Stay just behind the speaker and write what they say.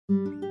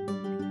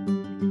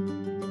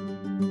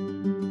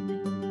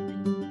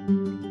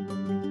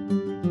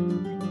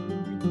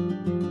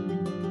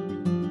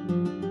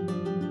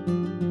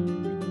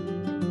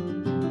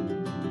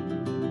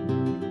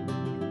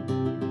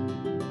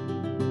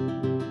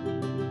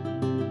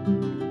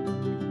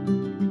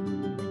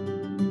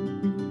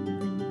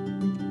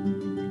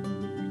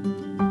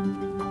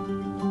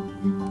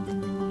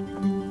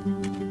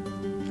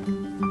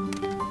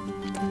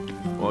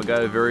I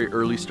got a very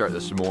early start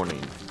this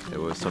morning. It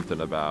was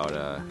something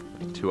about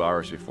 2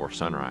 hours before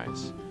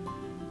sunrise.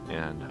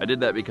 And I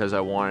did that because I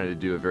wanted to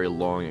do a very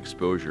long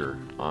exposure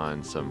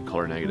on some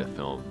color negative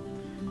film.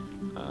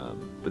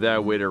 But then I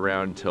waited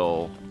around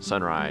until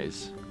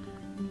sunrise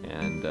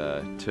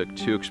and took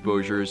 2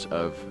 exposures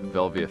of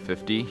Velvia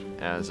 50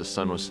 as the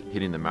sun was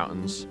hitting the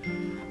mountains,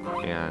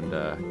 and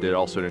did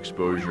also an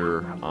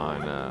exposure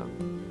on,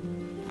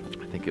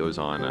 I think it was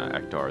on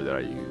Ektar that I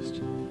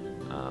used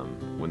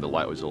when the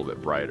light was a little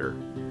bit brighter.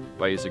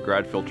 But I used a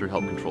grad filter to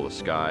help control the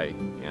sky,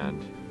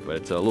 but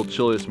it's a little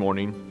chilly this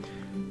morning,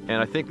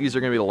 and I think these are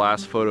going to be the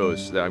last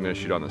photos that I'm going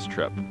to shoot on this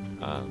trip.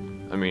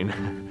 I mean,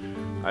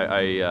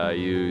 I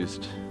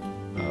used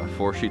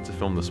 4 sheets of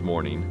film this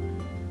morning,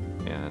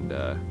 and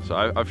so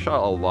I've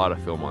shot a lot of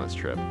film on this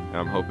trip, and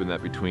I'm hoping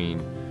that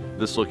between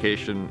this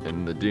location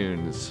and the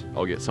dunes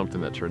I'll get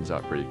something that turns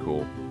out pretty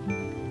cool.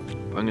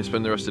 I'm going to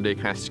spend the rest of the day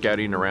kind of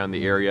scouting around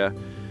the area,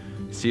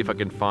 see if I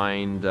can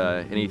find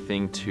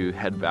anything to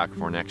head back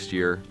for next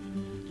year,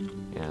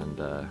 and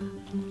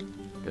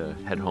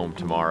head home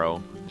tomorrow.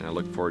 And I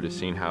look forward to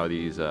seeing how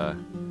these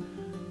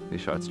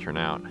shots turn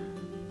out.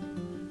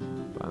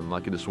 But I'm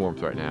liking this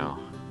warmth right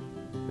now.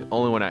 The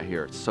only one out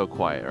here. It's so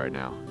quiet right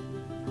now.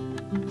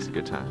 It's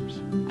good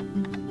times.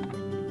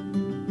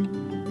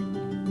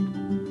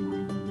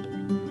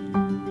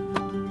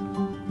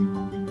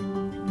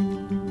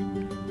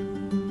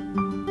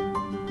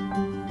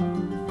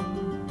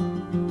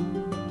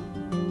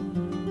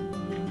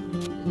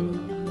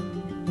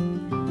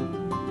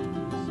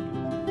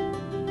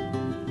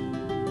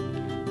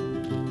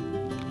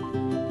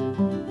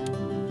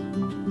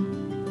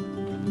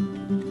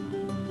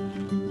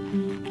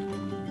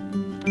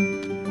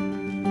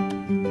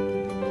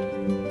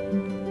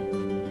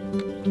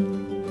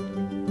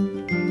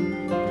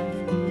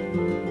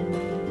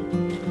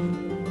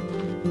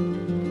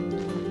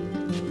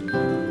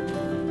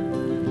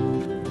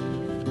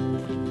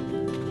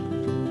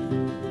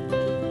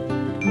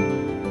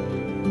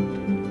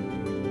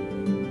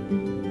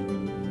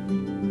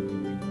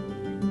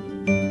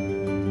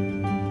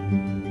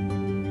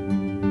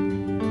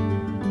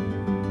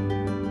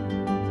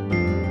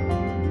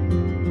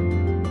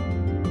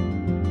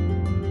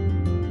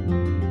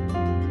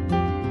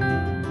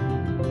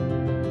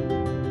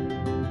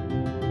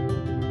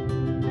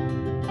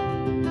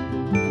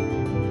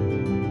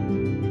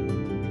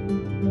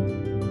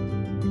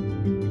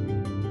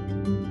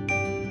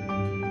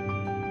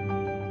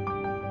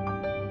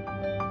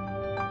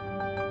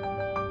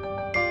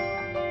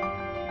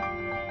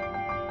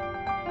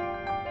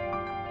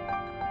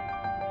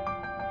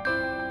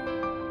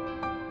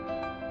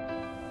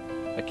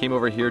 I came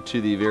over here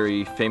to the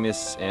very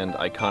famous and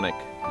iconic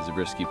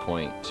Zabriskie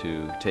Point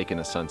to take in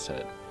a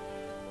sunset.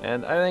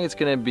 And I think it's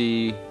going to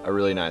be a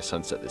really nice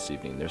sunset this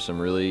evening. There's some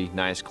really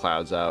nice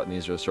clouds out, and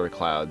these are the sort of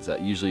clouds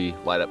that usually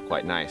light up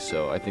quite nice.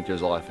 So I think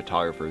there's a lot of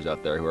photographers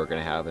out there who are going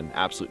to have an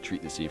absolute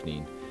treat this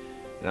evening.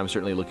 And I'm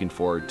certainly looking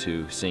forward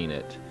to seeing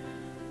it.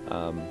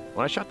 When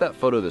I shot that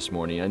photo this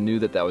morning, I knew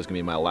that that was going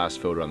to be my last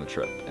photo on the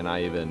trip. And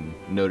I even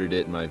noted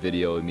it in my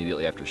video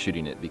immediately after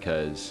shooting it,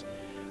 because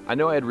I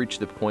know I had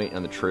reached the point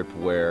on the trip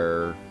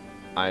where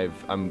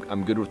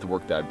I'm good with the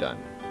work that I've done,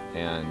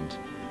 and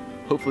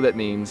hopefully that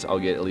means I'll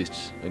get at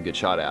least a good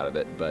shot out of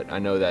it. But I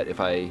know that if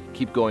I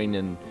keep going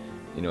and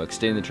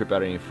extending the trip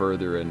out any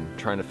further and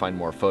trying to find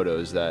more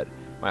photos, that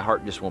my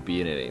heart just won't be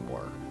in it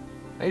anymore.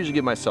 I usually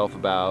give myself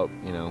about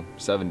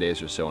 7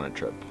 days or so on a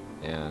trip,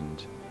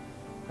 and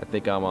I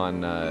think I'm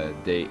on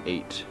day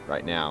 8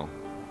 right now.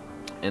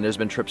 And there's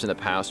been trips in the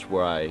past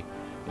where I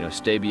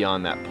stay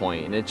beyond that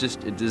point, and it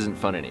isn't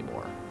fun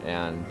anymore.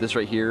 And this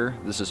right here,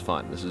 this is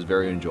fun. This is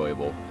very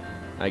enjoyable.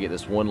 I get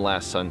this one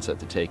last sunset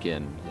to take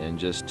in and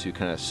just to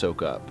kind of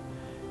soak up.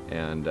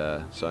 And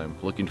so I'm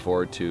looking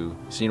forward to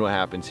seeing what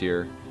happens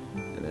here,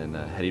 and then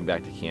heading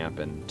back to camp.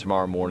 And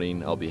tomorrow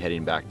morning I'll be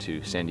heading back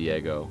to San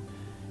Diego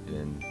and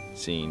then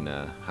seeing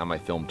how my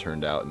film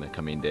turned out in the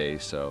coming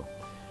days. So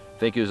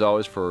thank you as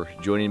always for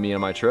joining me on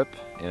my trip,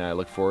 and I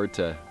look forward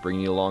to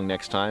bringing you along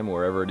next time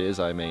wherever it is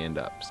I may end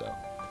up. So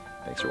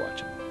thanks for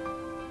watching.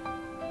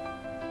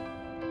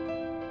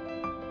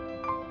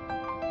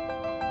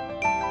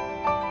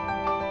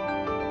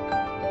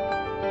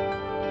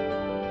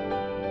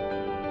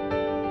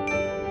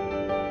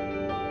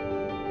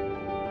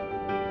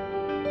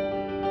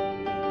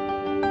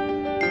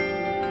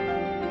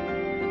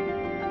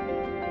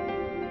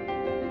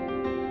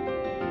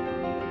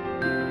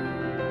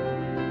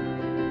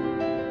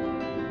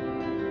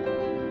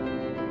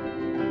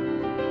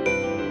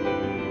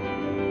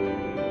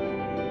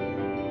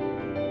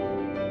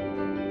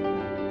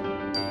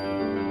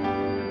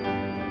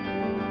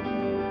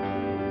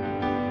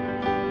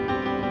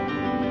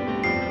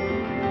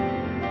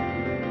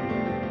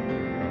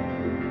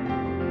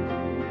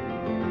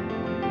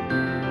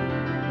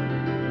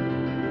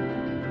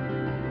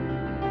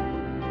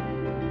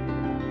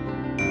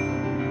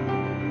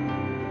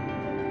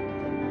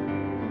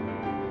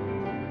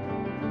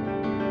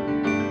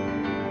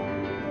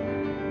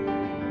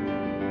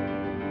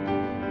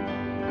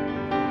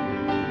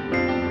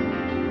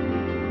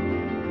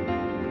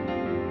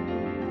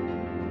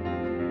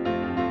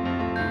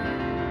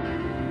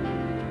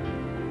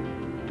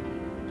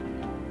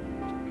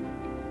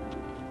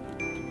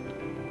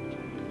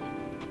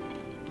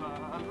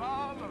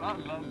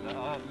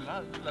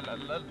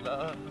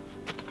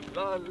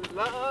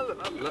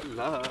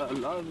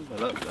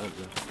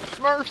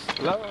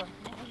 Smurfs! La.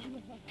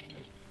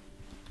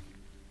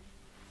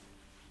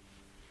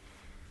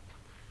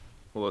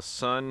 Well, the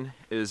sun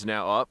is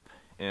now up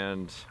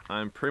and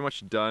I'm pretty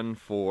much done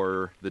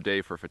for the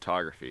day for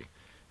photography.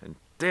 And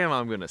damn,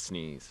 I'm gonna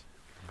sneeze.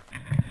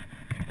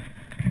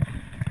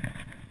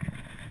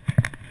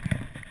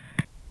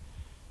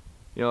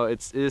 You know,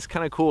 it is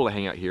kind of cool to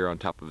hang out here on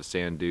top of a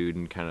sand dune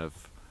and kind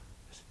of,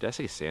 did I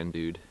say sand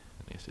dude?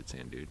 I think I said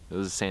sand dude. It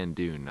was a sand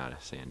dune, not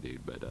a sand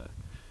dude, but